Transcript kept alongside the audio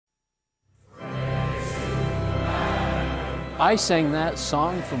I sang that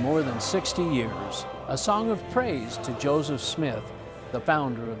song for more than 60 years, a song of praise to Joseph Smith, the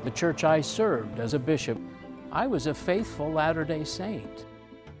founder of the church I served as a bishop. I was a faithful Latter-day Saint.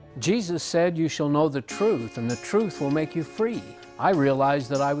 Jesus said, "You shall know the truth, and the truth will make you free." I realized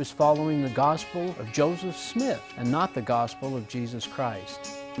that I was following the gospel of Joseph Smith and not the gospel of Jesus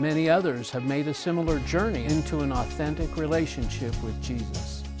Christ. Many others have made a similar journey into an authentic relationship with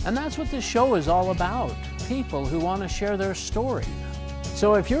Jesus. And that's what this show is all about, people who want to share their story.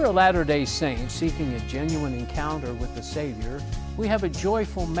 So if you're a Latter-day Saint seeking a genuine encounter with the Savior, we have a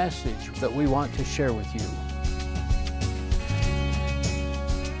joyful message that we want to share with you.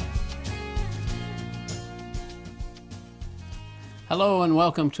 Hello and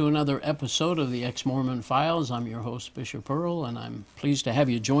welcome to another episode of the Ex-Mormon Files. I'm your host, Bishop Earl, and I'm pleased to have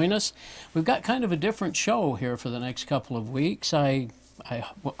you join us. We've got kind of a different show here for the next couple of weeks.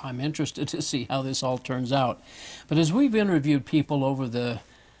 I'm interested to see how this all turns out. But as we've interviewed people over the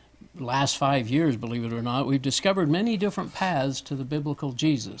last 5 years, believe it or not, we've discovered many different paths to the biblical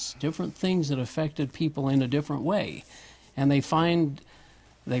Jesus, different things that affected people in a different way. And they found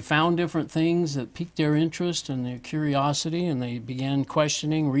different things that piqued their interest and their curiosity, and they began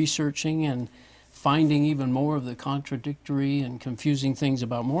questioning, researching, and finding even more of the contradictory and confusing things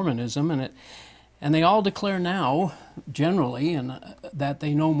about Mormonism. And they all declare now, generally, that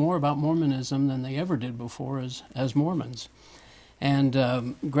they know more about Mormonism than they ever did before as Mormons.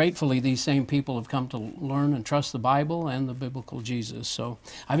 And gratefully, these same people have come to learn and trust the Bible and the biblical Jesus. So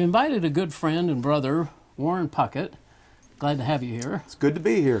I've invited a good friend and brother, Warren Puckett. Glad to have you here. It's good to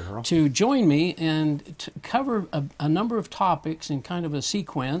be here, Earl. To join me and to cover a number of topics in kind of a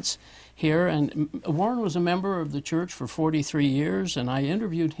sequence here. And Warren was a member of the church for 43 years, and I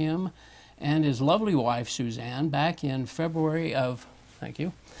interviewed him and his lovely wife, Suzanne, back in February of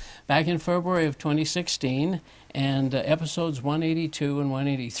 2016, and episodes 182 and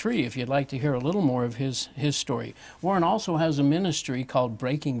 183, if you'd like to hear a little more of his story. Warren also has a ministry called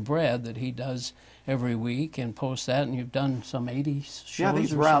Breaking Bread that he does every week and posts that, and you've done some 80 shows. Yeah, I think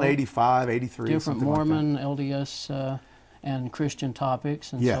it's around 85, 83. Different Mormon, like LDS, and Christian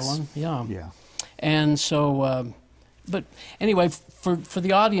topics and so on. Yeah. And so, but anyway, for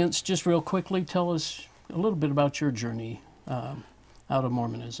the audience, just real quickly, tell us a little bit about your journey out of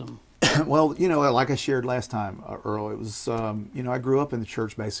Mormonism. Well, like I shared last time, Earl, it was, I grew up in the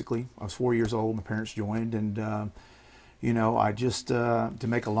church basically. I was 4 years old, my parents joined, and I just, to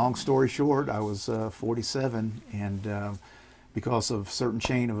make a long story short, I was 47, and because of certain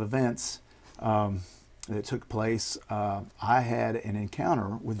chain of events that took place, I had an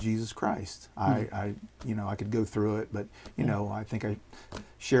encounter with Jesus Christ. I could go through it, but I think I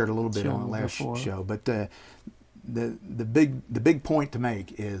shared a little bit on the last show. But the big point to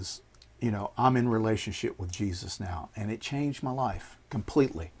make is, I'm in relationship with Jesus now, and it changed my life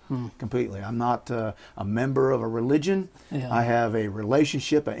completely. Completely. I'm not a member of a religion. I have a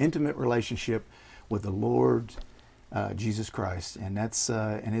relationship, an intimate relationship with the Lord Jesus Christ, and that's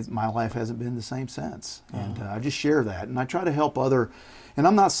my life hasn't been the same since. And I just share that, and I try to help other. And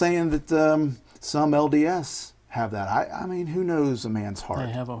I'm not saying that some LDS have that. I mean, who knows a man's heart?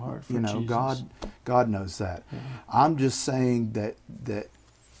 They have a heart for Jesus. God knows that. I'm just saying that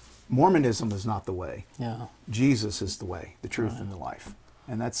Mormonism is not the way. Jesus is the way, the truth, and the life.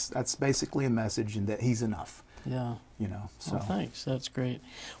 And that's basically a message, and that He's enough. So. Well, thanks. That's great.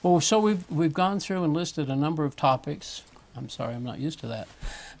 Well, so we've gone through and listed a number of topics. I'm sorry, I'm not used to that.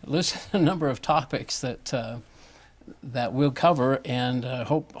 Listed a number of topics that we'll cover, and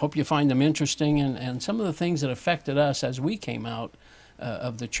hope you find them interesting, and some of the things that affected us as we came out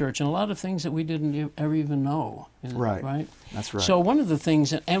of the church, and a lot of things that we didn't ever even know. Right? That's right. So one of the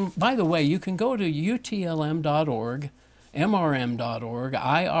things, and by the way, you can go to utlm.org, mrm.org,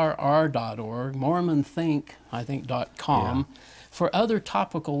 irr.org, mormonthink.com for other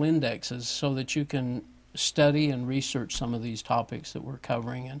topical indexes so that you can study and research some of these topics that we're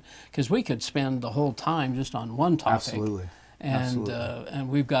covering, and because we could spend the whole time just on one topic. Absolutely. And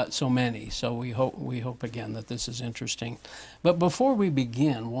we've got so many, so we hope again that this is interesting. But before we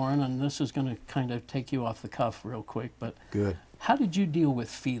begin, Warren, and this is going to kind of take you off the cuff real quick, but good. How did you deal with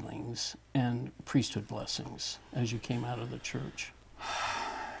feelings and priesthood blessings as you came out of the church?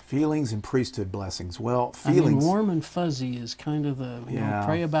 Feelings and priesthood blessings. Well, feelings. I mean, warm and fuzzy is kind of the,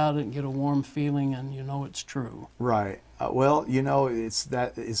 pray about it and get a warm feeling, and it's true. Right. Well, it's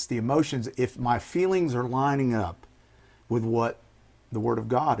the emotions. If my feelings are lining up with what the Word of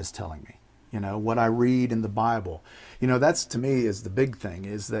God is telling me, what I read in the Bible, that's to me is the big thing,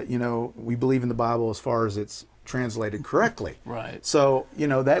 is that, we believe in the Bible as far as its translated correctly. Right. So,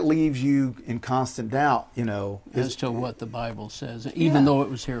 that leaves you in constant doubt, as to what the Bible says, even though it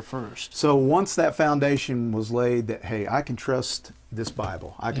was here first. So once that foundation was laid that, hey, I can trust this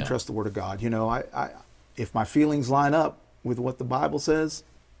Bible, I can trust the Word of God, if my feelings line up with what the Bible says,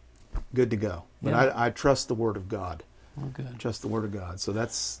 good to go. But I trust the Word of God. Oh, good. I trust the Word of God. So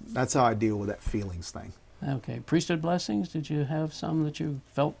that's how I deal with that feelings thing. Okay. Priesthood blessings, did you have some that you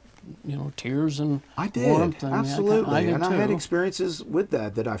felt, tears and I did, warmth? And absolutely. I did and too. I had experiences with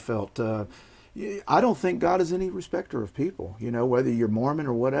that I felt. I don't think God is any respecter of people, whether you're Mormon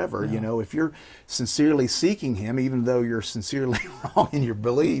or whatever. If you're sincerely seeking Him, even though you're sincerely wrong in your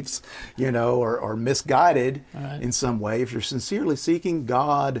beliefs, or misguided in some way, if you're sincerely seeking,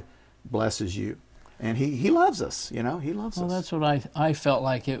 God blesses you. And he loves us, He loves us. Well, that's what I felt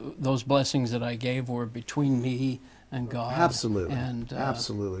like. Those blessings that I gave were between me and God. Absolutely. And,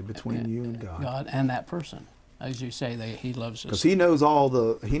 absolutely, between you and God. God and that person. As you say, He loves us. Because He knows all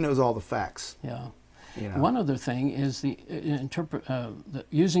the facts. Yeah. One other thing is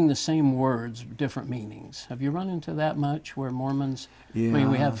using the same words, different meanings. Have you run into that much where Mormons, we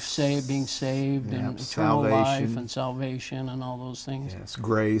have being saved and eternal life and salvation and all those things? Yes,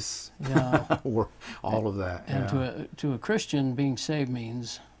 grace. Yeah. all of that. And to a Christian, being saved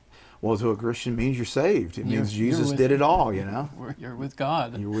means... Well, to a Christian means you're saved. It means Jesus did it all, You're with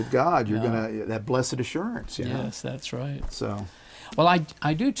God. You're with God. You're that blessed assurance, Yes, that's right. So... Well,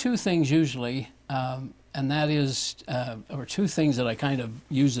 I do two things usually, and that is, or two things that I kind of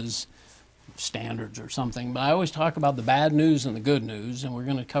use as standards or something. But I always talk about the bad news and the good news, and we're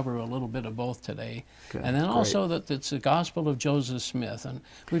going to cover a little bit of both today. Okay, and then also that it's the gospel of Joseph Smith. And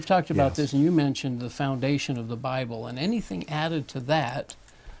we've talked about this, and you mentioned the foundation of the Bible, and anything added to that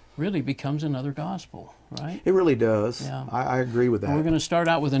really becomes another gospel, right? It really does. Yeah. I agree with that. And we're going to start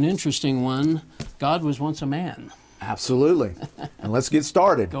out with an interesting one. God was once a man. Absolutely. And let's get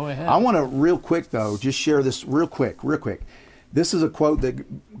started. Go ahead. I want to real quick, though, just share this real quick. This is a quote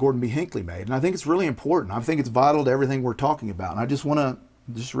that Gordon B. Hinckley made, and I think it's really important. I think it's vital to everything we're talking about, and I just want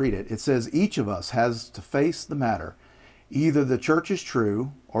to read it. It says, each of us has to face the matter. Either the church is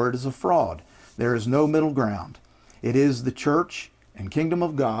true or it is a fraud. There is no middle ground. It is the church and kingdom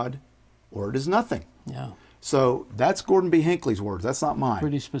of God or it is nothing. Yeah. So that's Gordon B. Hinckley's words. That's not mine.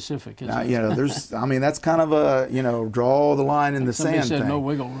 Pretty specific, isn't it? There's, that's kind of a, draw the line in the sand said thing. No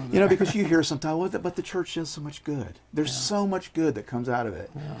wiggle room there. Because you hear sometimes, well, but the church does so much good. There's so much good that comes out of it.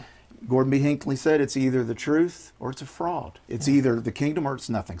 Yeah. Gordon B. Hinckley said it's either the truth or it's a fraud. It's either the kingdom or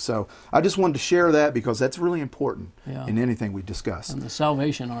it's nothing. So I just wanted to share that because that's really important in anything we discuss. And the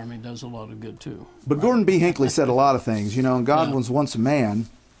Salvation Army does a lot of good too. But Gordon B. Hinckley said a lot of things, and God was once a man.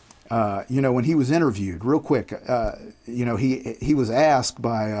 When he was interviewed, real quick, he was asked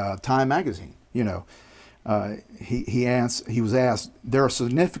by Time magazine. He was asked, there are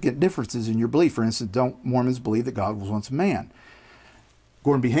significant differences in your belief. For instance, don't Mormons believe that God was once a man?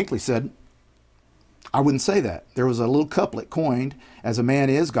 Gordon B. Hinckley said, I wouldn't say that. There was a little couplet coined, as a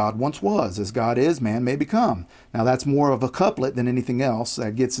man is, God once was. As God is, man may become. Now that's more of a couplet than anything else.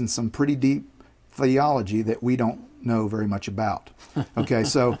 That gets in some pretty deep theology that we don't know very much about. Okay,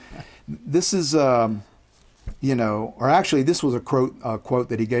 so this is, or actually this was a quote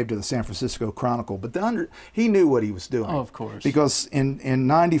that he gave to the San Francisco Chronicle, but he knew what he was doing. Oh, of course. Because in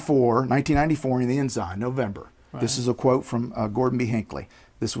 1994, in the Ensign, November, this is a quote from Gordon B. Hinckley.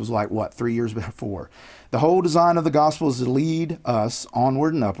 This was 3 years before. The whole design of the gospel is to lead us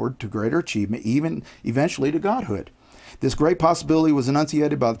onward and upward to greater achievement, even eventually to godhood. This great possibility was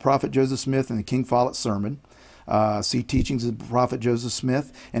enunciated by the prophet Joseph Smith in the King Follett sermon. See Teachings of the Prophet Joseph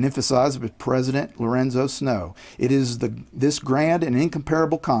Smith, and emphasized by President Lorenzo Snow. It is this grand and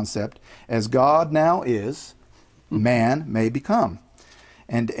incomparable concept, as God now is, man may become.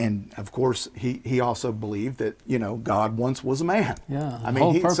 And of course, he also believed that, God once was a man. Yeah, I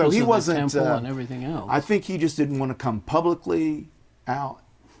mean, he wasn't, the temple and everything else. I think he just didn't want to come publicly out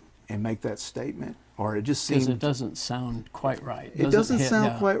and make that statement. Or it just seemed... Because it doesn't sound quite right. It doesn't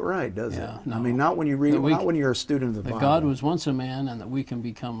sound quite right, does it? No. I mean, not when you read it, not when you're a student of the Bible. That God was once a man and that we can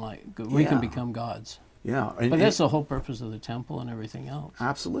become can become gods. Yeah. But that's the whole purpose of the temple and everything else.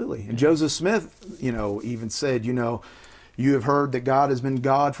 Absolutely. And Joseph Smith, even said, you have heard that God has been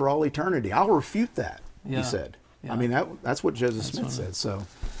God for all eternity. I'll refute that, he said. Yeah. I mean, that's what Joseph Smith said. So...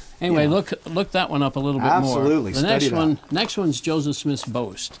 Anyway, look that one up a little bit more. Absolutely. The next one's Joseph Smith's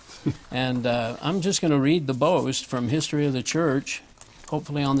boast. And I'm just going to read the boast from History of the Church,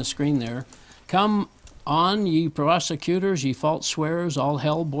 hopefully on the screen there. Come on, ye prosecutors, ye false swearers, all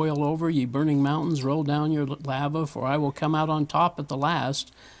hell boil over, ye burning mountains, roll down your lava, for I will come out on top at the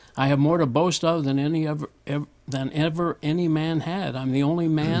last. I have more to boast of than ever any man had. I'm the only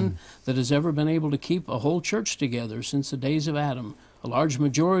man that has ever been able to keep a whole church together since the days of Adam. A large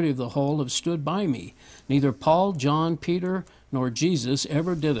majority of the whole have stood by me. Neither Paul, John, Peter, nor Jesus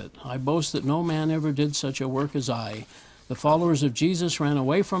ever did it. I boast that no man ever did such a work as I. The followers of Jesus ran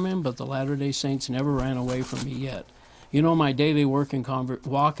away from him, but the Latter-day Saints never ran away from me yet. You know my daily walk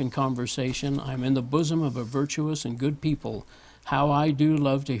and conversation. I'm in the bosom of a virtuous and good people. How I do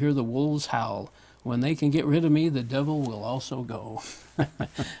love to hear the wolves howl. When they can get rid of me, the devil will also go.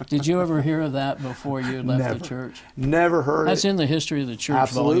 Did you ever hear of that before you left the church? Never heard That's it. in the History of the Church,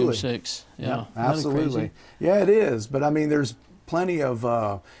 Absolutely. Volume 6. Yeah, absolutely. Yeah, it is. But I mean, there's plenty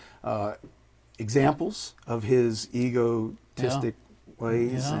of examples of his egotistic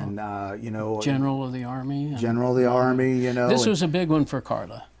ways, and General of the Army. General of the Army. This was a big one for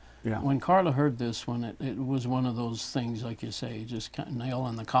Carla. Yeah. When Carla heard this one, it was one of those things, like you say, just kind of nail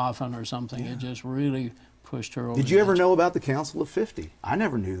in the coffin or something. Yeah. It just really pushed her over. Did you ever know about the Council of 50? I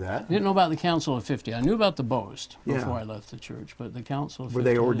never knew that. I didn't know about the Council of 50. I knew about the boast before I left the church, but the Council of 50.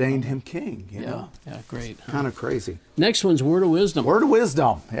 Where they ordained him king, you know? Yeah, great. Kind of crazy. Next one's Word of Wisdom. Word of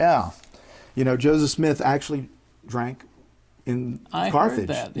Wisdom, yeah. Joseph Smith actually drank in Carthage.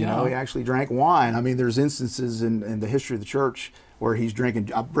 Heard that, he actually drank wine. I mean, there's instances in the history of the church where he's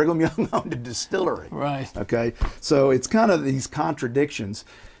drinking. Brigham Young owned a distillery. Right. Okay. So it's kind of these contradictions.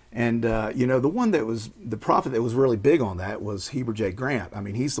 And, the one that was, the prophet that was really big on that was Heber J. Grant. I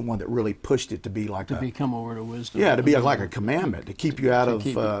mean, he's the one that really pushed it to be like become a word of wisdom. Yeah, to be like a commandment, to keep you out of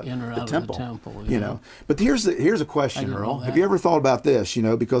the temple. But here's a question, Earl. Have you ever thought about this?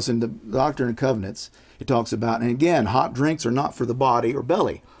 Because in the Doctrine and Covenants, it talks about, and again, hot drinks are not for the body or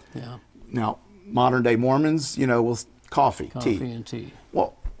belly. Yeah. Now, modern day Mormons, will coffee, tea. And tea.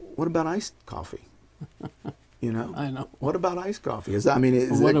 Well, what about iced coffee? I know. What about iced coffee?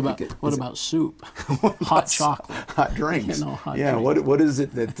 What about soup? Hot chocolate. Hot drinks. Hot drinks. What is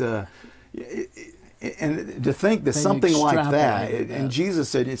it that? And to think that something like that, and Jesus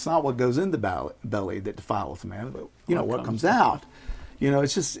said, it's not what goes in the belly that defileth man, but what comes out.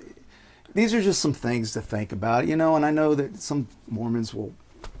 It's just, these are just some things to think about. And I know that some Mormons will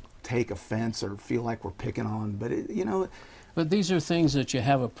take offense or feel like we're picking on, but But these are things that you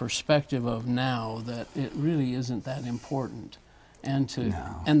have a perspective of now that it really isn't that important. And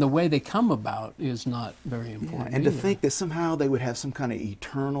the way they come about is not very important. And either. To think that somehow they would have some kind of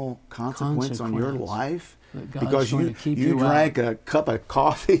eternal consequence on your life because you drank a cup of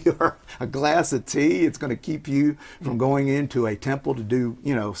coffee or a glass of tea, it's going to keep you from going into a temple to do,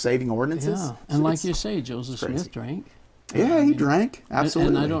 saving ordinances. Yeah, and like you say, Joseph Smith drank. Yeah, he drank,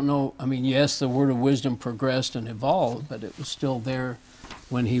 absolutely. And I don't know, yes, the word of wisdom progressed and evolved, but it was still there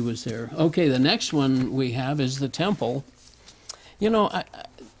when he was there. Okay, the next one we have is the temple.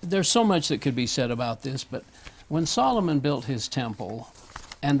 There's so much that could be said about this, but when Solomon built his temple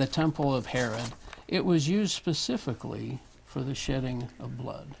and the temple of Herod, it was used specifically for the shedding of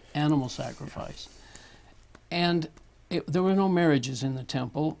blood, animal sacrifice. And there were no marriages in the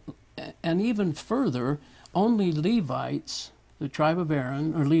temple, and even further, only Levites, the tribe of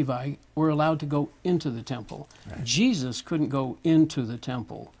Aaron, or Levi, were allowed to go into the temple. Right. Jesus couldn't go into the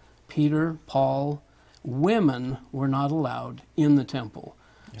temple. Peter, Paul, women were not allowed in the temple.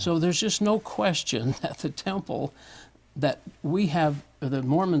 Yeah. So there's just no question that the temple that we have, or the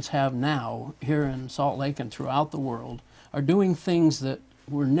Mormons have now here in Salt Lake and throughout the world, are doing things that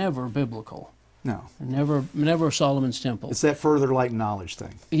were never biblical. No. Never Solomon's temple. It's that further light knowledge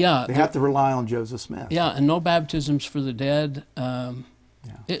thing. Yeah. They have to rely on Joseph Smith. Yeah, and no baptisms for the dead.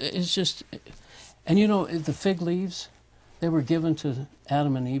 It's just, and the fig leaves, they were given to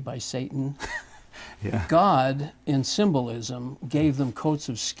Adam and Eve by Satan. Yeah. God, in symbolism, gave them coats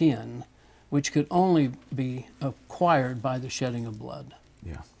of skin, which could only be acquired by the shedding of blood.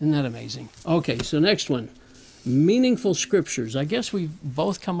 Yeah. Isn't that amazing? Okay, so next one. Meaningful scriptures. I guess we've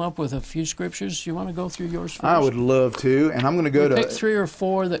both come up with a few scriptures. You want to go through yours first? I would love to, and I'm going to go to pick 3 or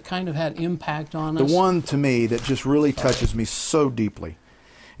 4 that kind of had impact on us. The one to me that just really touches me so deeply,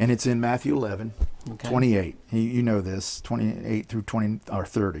 and it's in Matthew 11, 28. You know this, 28 through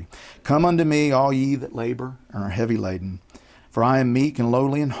 30. Come unto me, all ye that labor and are heavy laden, for I am meek and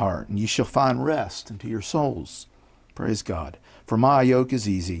lowly in heart, and ye shall find rest unto your souls. Praise God. For my yoke is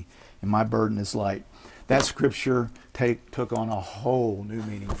easy, and my burden is light. That scripture took on a whole new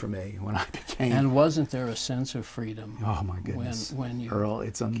meaning for me when I became... And wasn't there a sense of freedom? Oh, my goodness. When you Earl,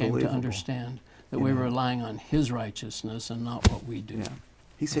 it's came unbelievable. to understand that we were relying on His righteousness and not what we do. Yeah.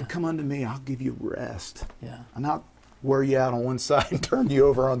 He said, come unto me, I'll give you rest. Yeah. I'll not wear you out on one side and turn you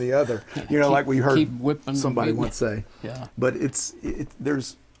over on the other. Like we heard somebody once say. Yeah. But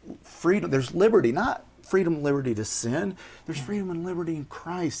there's freedom, there's liberty, not freedom and liberty to sin. There's freedom and liberty in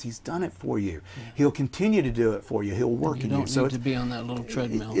Christ. He's done it for you. He'll continue to do it for you. He'll work in you. You don't need to be on that little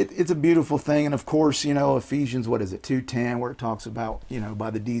treadmill. It's a beautiful thing. And of course, you know, Ephesians, what is it, 2:10, where it talks about, you know, by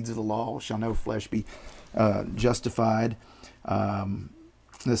the deeds of the law shall no flesh be justified.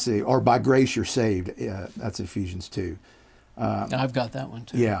 Let's see, or by grace you're saved. That's Ephesians 2. I've got that one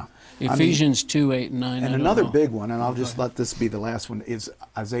too. Yeah. Ephesians 2, 8, and 9. And another big one, and I'll just let this be the last one, is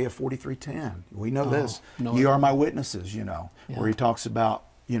Isaiah 43:10. We know this. Ye are my witnesses, you know, where he talks about,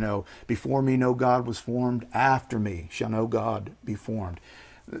 you know, before me no God was formed, after me shall no God be formed.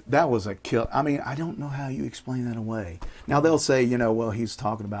 That was a kill. I mean, I don't know how you explain that away. Now they'll say, you know, well, he's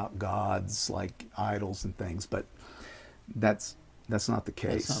talking about gods like idols and things, but that's not the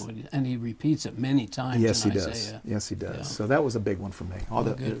case. That's not what and he repeats it many times. Yes, in he Isaiah. does. Yes, he does. Yeah. So that was a big one for me. All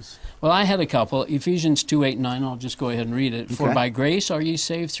that good. is. Well, I had a couple. Ephesians 2, 8, and 9. I'll just go ahead and read it. Okay. For by grace are ye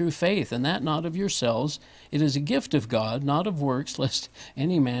saved through faith, and that not of yourselves. It is a gift of God, not of works, lest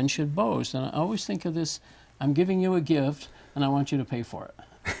any man should boast. And I always think of this, I'm giving you a gift, and I want you to pay for it.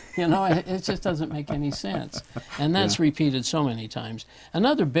 You know, it just doesn't make any sense. And that's repeated so many times.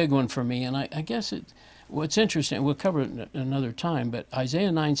 Another big one for me, and I guess what's interesting, we'll cover it another time, but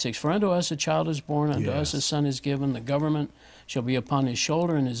Isaiah 9:6, for unto us a child is born, unto us a son is given, the government shall be upon his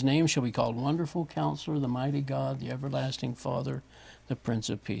shoulder, and his name shall be called Wonderful Counselor, the Mighty God, the Everlasting Father, the Prince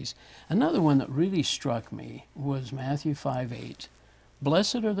of Peace. Another one that really struck me was Matthew 5:8.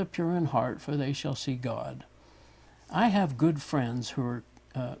 Blessed are the pure in heart, for they shall see God. I have good friends who are,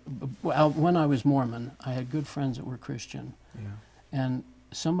 when I was Mormon, I had good friends that were Christian. Yeah. And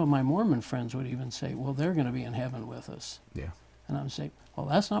some of my Mormon friends would even say, well, they're going to be in heaven with us. Yeah. And I would say, well,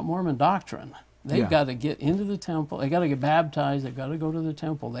 that's not Mormon doctrine. They've got to get into the temple. They got to get baptized. They've got to go to the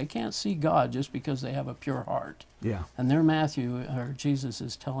temple. They can't see God just because they have a pure heart. Yeah. And there Matthew, or Jesus,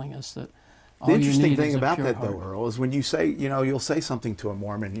 is telling us that all The you interesting need thing is a about pure that, heart. though, Earl, is when you say, you know, you'll say something to a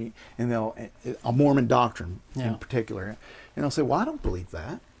Mormon, and they'll, a Mormon doctrine in particular, and they'll say, well, I don't believe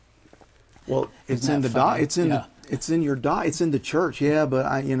that. Well, it's in the it's in your it's in the church,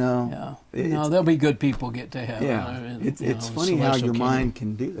 but you know, there'll be good people get to heaven. Yeah, it's funny how your mind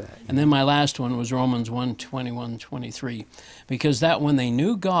can do that. And then my last one was Romans 1:21-23, because that when they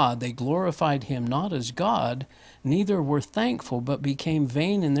knew God, they glorified him not as God, neither were thankful, but became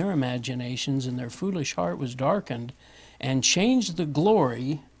vain in their imaginations, and their foolish heart was darkened, and changed the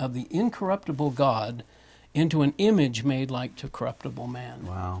glory of the incorruptible God into an image made like to corruptible man.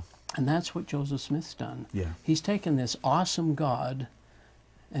 Wow. And that's what Joseph Smith's done. Yeah. He's taken this awesome God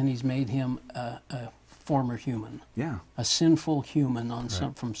and he's made him a former human. Yeah. A sinful human on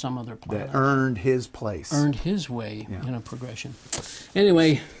from some other planet. That earned his place. Earned his way in a progression.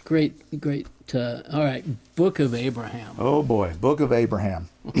 Anyway, great. All right, Book of Abraham. Oh boy, Book of Abraham.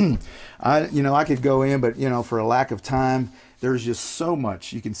 I could go in, but for a lack of time, there's just so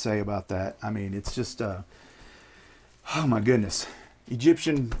much you can say about that. I mean, it's just, oh my goodness,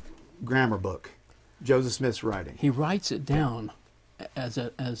 Egyptian grammar book, Joseph Smith's writing. He writes it down as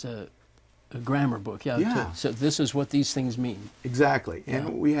a grammar book. Yeah. So this is what these things mean. Exactly. Yeah.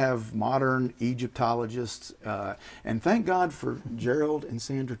 And we have modern Egyptologists, and thank God for Gerald and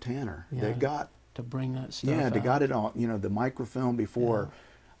Sandra Tanner. Yeah, They got to bring that stuff they out. got it on, the microfilm before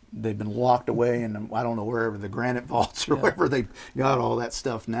they've been locked away in, I don't know, wherever, the granite vaults or wherever they got all that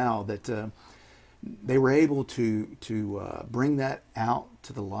stuff now, that they were able to bring that out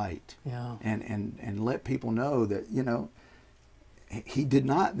to the light and let people know that, he did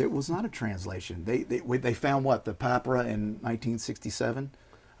not, there was not a translation. They found the papyra in 1967,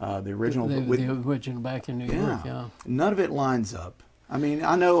 the original. The original back in New York, None of it lines up. I mean,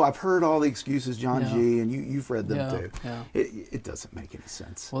 I know I've heard all the excuses, John G., and you've read them too. Yeah. It doesn't make any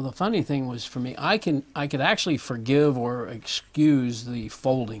sense. Well, the funny thing was for me, I could actually forgive or excuse the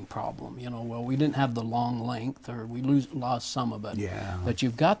folding problem. Well, we didn't have the long length, or we lost some of it. Yeah. But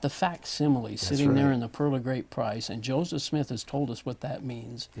you've got the facsimile sitting there in the Pearl of Great Price, and Joseph Smith has told us what that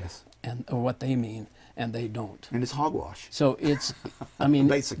means. Yes. Or what they mean, and they don't. And it's hogwash. So it's, I mean,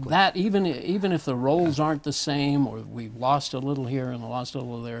 basically that even if the roles aren't the same, or we've lost a little here and lost a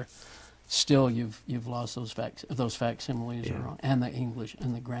little there, still you've lost those facsimiles are wrong, and the English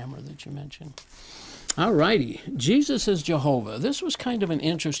and the grammar that you mentioned. All righty, Jesus is Jehovah. This was kind of an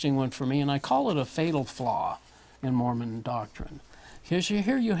interesting one for me, and I call it a fatal flaw in Mormon doctrine. Because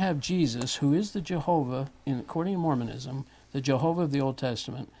here you have Jesus, who is the Jehovah, according to Mormonism, the Jehovah of the Old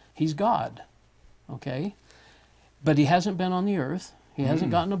Testament. He's God, okay? But he hasn't been on the earth. He hasn't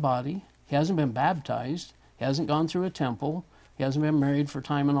gotten a body. He hasn't been baptized. He hasn't gone through a temple. He hasn't been married for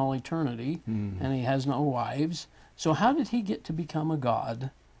time and all eternity. And he has no wives. So how did he get to become a God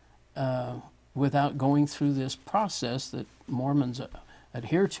without going through this process that Mormons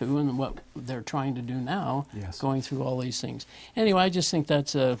adhere to and what they're trying to do now, Yes. going through all these things. Anyway, I just think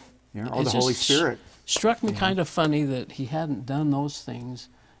that's or the Holy Spirit. Struck me kind of funny that he hadn't done those things,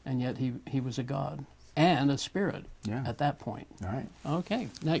 and yet he was a God and a spirit at that point. All right. Okay,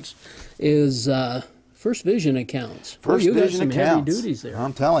 next is First Vision accounts. First you Vision got some accounts. heavy duties there.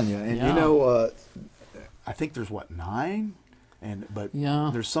 I'm telling you. And Yeah. you know, I think there's, 9? But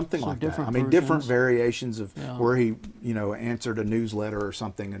there's something So like that. different I mean, different versions. variations of where he, answered a newsletter or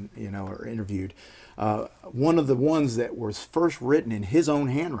something, and or interviewed. One of the ones that was first written in his own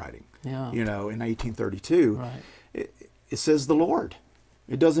handwriting, in 1832. Right. It says the Lord.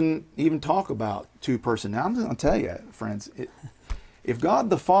 It doesn't even talk about two-person. Now I'm going to tell you, friends, if God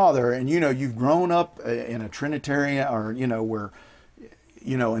the Father, and you've grown up in a Trinitarian, or where.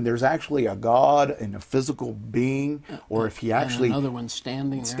 And there's actually a God and a physical being, or if he actually and another one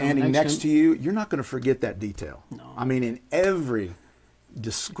standing next to you, you're not going to forget that detail. No. I mean, in every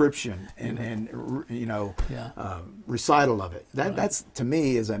description and recital of it, that's to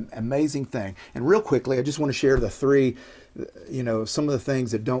me is an amazing thing. And real quickly, I just want to share the three, some of the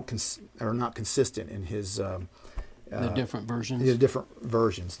things that are not consistent in his the different versions. The different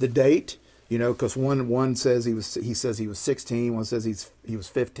versions. The date. Because one says he was 16, one says he was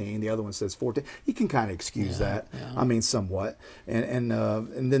 15, the other one says 14. You can kind of excuse that. Yeah. I mean, somewhat. And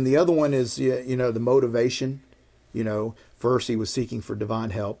then the other one is the motivation. First he was seeking for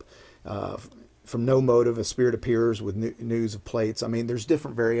divine help. From no motive, a spirit appears with news of plates. I mean, there's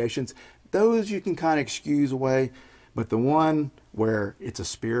different variations. Those you can kind of excuse away. But the one where it's a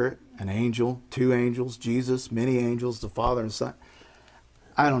spirit, an angel, two angels, Jesus, many angels, the Father and Son.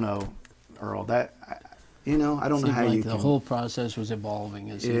 I don't know. Earl, that I don't know how you can. The whole process was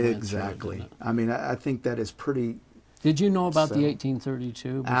evolving as he exactly. went through it, I mean, I think that is pretty. Did you know about the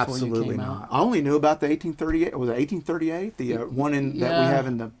 1832 before Absolutely you came not. out? I only knew about the 1838. Was it 1838? The one that we have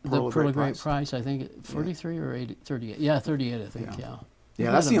in the Pearl of Great Price. I think 43 or 38. Yeah, 38. I think.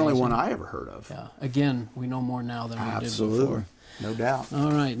 Yeah, that's the only one I ever heard of. Yeah. Again, we know more now than we did before. No doubt.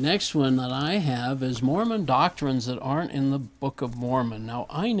 All right, next one that I have is Mormon doctrines that aren't in the Book of Mormon. Now,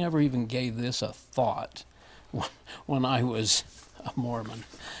 I never even gave this a thought when I was a Mormon.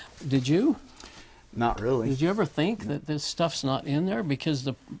 Did you? Not really. Did you ever think that this stuff's not in there? Because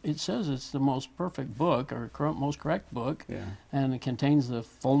it says it's the most perfect book, or most correct book, and it contains the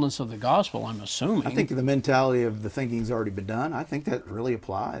fullness of the gospel, I'm assuming. I think the mentality of the thinking's already been done. I think that really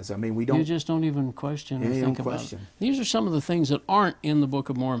applies. I mean, we don't... You just don't even question or think about it. These are some of the things that aren't in the Book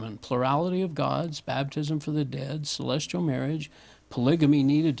of Mormon. Plurality of gods, baptism for the dead, celestial marriage, polygamy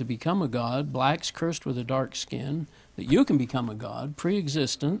needed to become a god, blacks cursed with a dark skin, that you can become a god,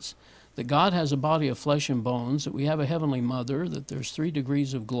 pre-existence, that God has a body of flesh and bones, that we have a heavenly mother, that there's 3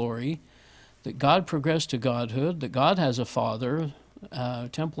 degrees of glory, that God progressed to godhood, that God has a father,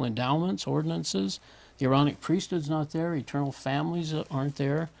 temple endowments, ordinances, the Aaronic priesthood's not there, eternal families aren't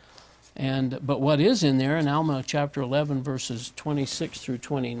there. But what is in there, in Alma chapter 11, verses 26 through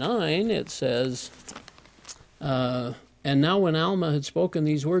 29, it says, and now when Alma had spoken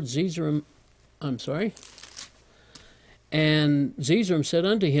these words, And Zeezrom said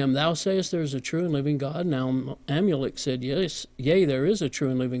unto him, Thou sayest there is a true and living God. Now Amulek said, Yes, yea, there is a true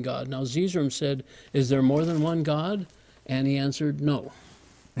and living God. Now Zeezrom said, Is there more than one God? And he answered, No.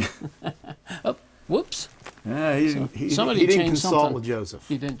 Oh, whoops. Yeah, he Somebody didn't changed consult something. with Joseph.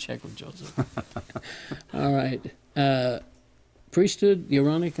 He didn't check with Joseph. All right. Priesthood, the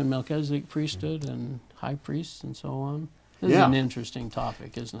Aaronic and Melchizedek priesthood, and high priests, and so on. This is an interesting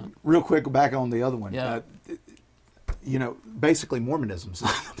topic, isn't it? Real quick, back on the other one. Yeah. Basically Mormonism's in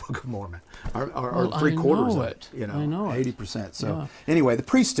the Book of Mormon, or 3/4 of it. I know it. 80%. So anyway, the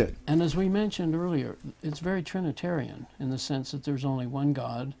priesthood. And as we mentioned earlier, it's very Trinitarian in the sense that there's only one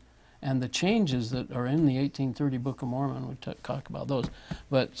God, and the changes that are in the 1830 Book of Mormon, we talk about those.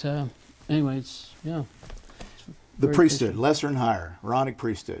 But anyway, it's the priesthood, lesser and higher, Aaronic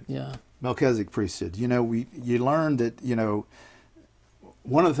priesthood, Melchizedek priesthood. You learn that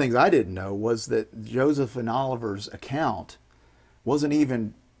one of the things I didn't know was that Joseph and Oliver's account wasn't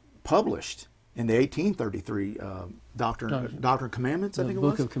even published in the 1833 Doctrine and Commandments, I think it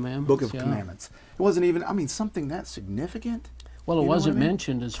was? Book of Commandments. Book of Commandments. It wasn't even, something that significant. Well, it wasn't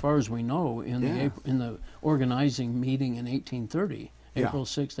mentioned, as far as we know, in the organizing meeting in 1830, April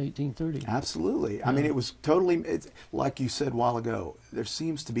 6, 1830. Absolutely. Yeah. I mean, it was totally, like you said a while ago, there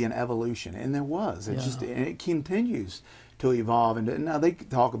seems to be an evolution, and there was. It continues to evolve. And now they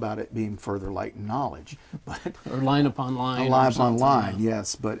talk about it being further light and knowledge, but or line upon line. Line upon line,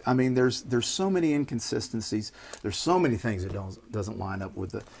 yes. But I mean, there's so many inconsistencies. There's so many things that doesn't line up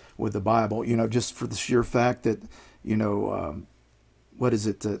with the Bible. You know, just for the sheer fact that, you know, what is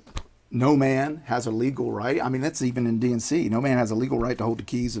it that no man has a legal right. I mean, that's even in D&C. No man has a legal right to hold the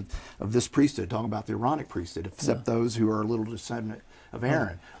keys of this priesthood, talking about the Aaronic priesthood, except those who are a little descendant of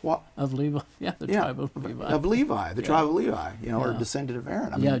Aaron. Well, of Levi. Yeah, the tribe of Levi. Of Levi, the tribe of Levi, you know, or descendant of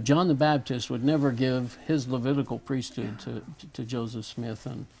Aaron. I mean, John the Baptist would never give his Levitical priesthood to Joseph Smith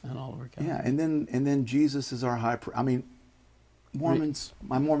and Oliver Cowdery. Yeah, and then Jesus is our high priest. I mean, Mormons,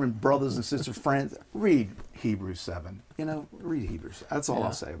 my Mormon brothers and sisters, friends, read Hebrews 7. You know, read Hebrews. That's all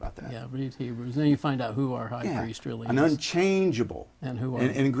I'll say about that. Yeah, read Hebrews. Then you find out who our high priest really is. An unchangeable. And who are...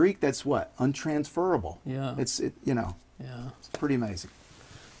 And in Greek, that's what? Untransferable. Yeah. You know, it's pretty amazing.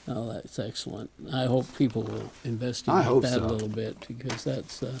 Oh, that's excellent. I hope people will investigate that a little bit, because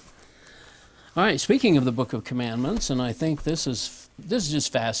that's... All right, speaking of the Book of Commandments, and I think this is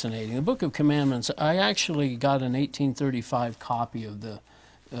just fascinating. The Book of Commandments, I actually got an 1835 copy of the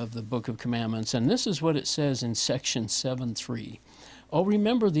Book of Commandments, and this is what it says in section 7:3. Oh,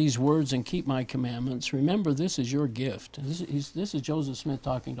 remember these words and keep my commandments. Remember, this is your gift. This is Joseph Smith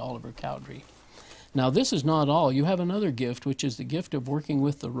talking to Oliver Cowdery. Now, this is not all. You have another gift, which is the gift of working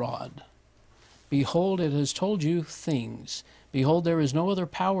with the rod. Behold, it has told you things. Behold, there is no other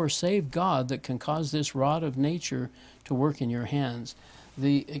power save God that can cause this rod of nature to work in your hands.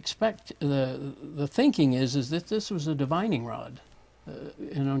 The thinking is that this was a divining rod.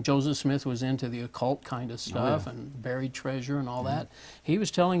 You know, Joseph Smith was into the occult kind of stuff and buried treasure and all that. He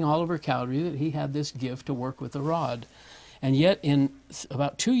was telling Oliver Cowdery that he had this gift to work with the rod. And yet, in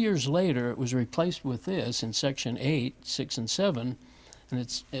about 2 years later, it was replaced with this in section 8, 6, and 7. And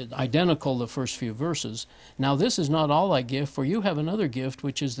it's identical, the first few verses. Now this is not all thy gift, for you have another gift,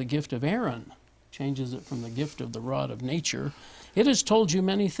 which is the gift of Aaron. Changes it from the gift of the rod of nature. It has told you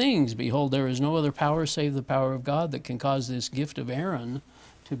many things. Behold, there is no other power save the power of God that can cause this gift of Aaron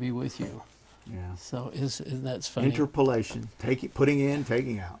to be with you. Yeah. So isn't that funny? Interpolation, putting in,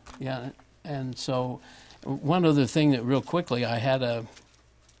 taking out. Yeah, and so one other thing that real quickly, I had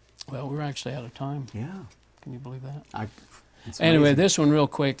we're actually out of time. Yeah. Can you believe that? Anyway, this one real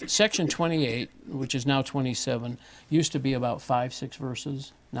quick. Section 28, which is now 27, used to be about 5-6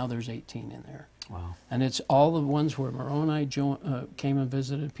 verses. Now there's 18 in there. Wow. And it's all the ones where Moroni came and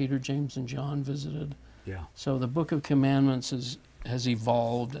visited, Peter, James, and John visited. Yeah. So the Book of Commandments has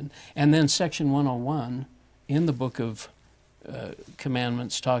evolved. And then Section 101 in the Book of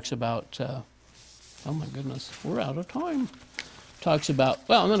Commandments talks about, oh my goodness, we're out of time. Talks about,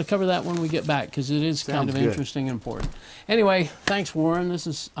 well, I'm going to cover that when we get back, because it is kind of interesting and important. Anyway, thanks, Warren.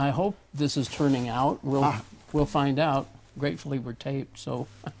 I hope this is turning out. We'll find out. Gratefully, we're taped, so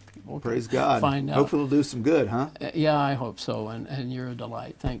people praise God. Find out. Hopefully, it'll do some good, huh? Yeah, I hope so. And you're a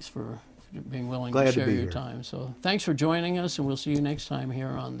delight. Thanks for being willing to share your time. So thanks for joining us, and we'll see you next time here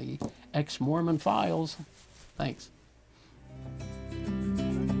on the Ex-Mormon Files. Thanks.